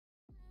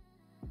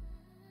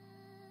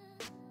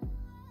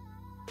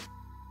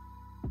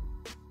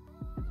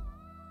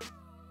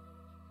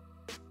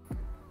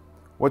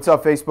What's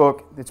up,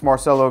 Facebook? It's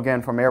Marcelo again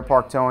from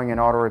Airpark Towing and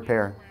Auto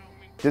Repair.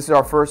 This is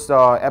our first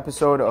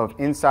episode of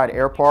Inside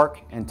Airpark,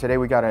 and today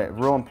we got a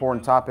real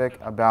important topic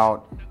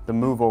about the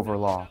move over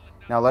law.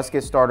 Now let's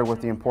get started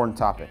with the important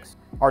topics.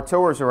 Our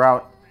towers are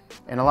out,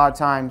 and a lot of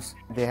times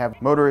they have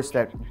motorists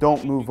that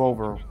don't move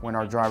over when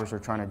our drivers are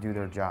trying to do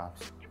their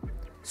jobs.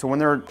 So when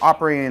they're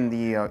operating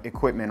the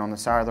equipment on the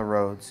side of the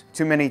roads,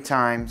 too many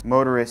times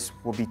motorists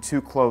will be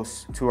too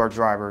close to our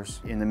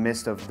drivers in the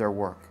midst of their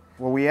work.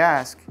 What we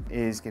ask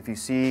is, if you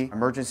see an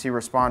emergency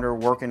responder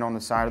working on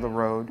the side of the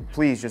road,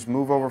 please just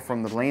move over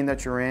from the lane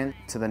that you're in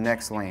to the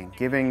next lane,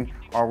 giving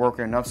our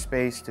worker enough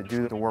space to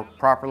do the work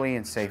properly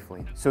and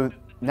safely. So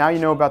now you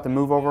know about the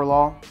move over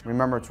law.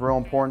 Remember, it's real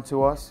important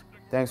to us.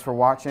 Thanks for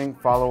watching.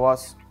 Follow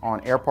us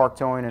on Airpark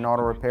Towing and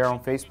Auto Repair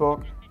on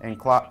Facebook and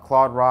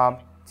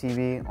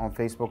ClaudeRobTV on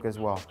Facebook as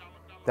well.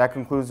 That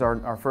concludes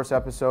our first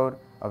episode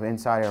of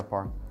Inside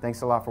Airpark.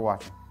 Thanks a lot for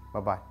watching.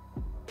 Bye-bye.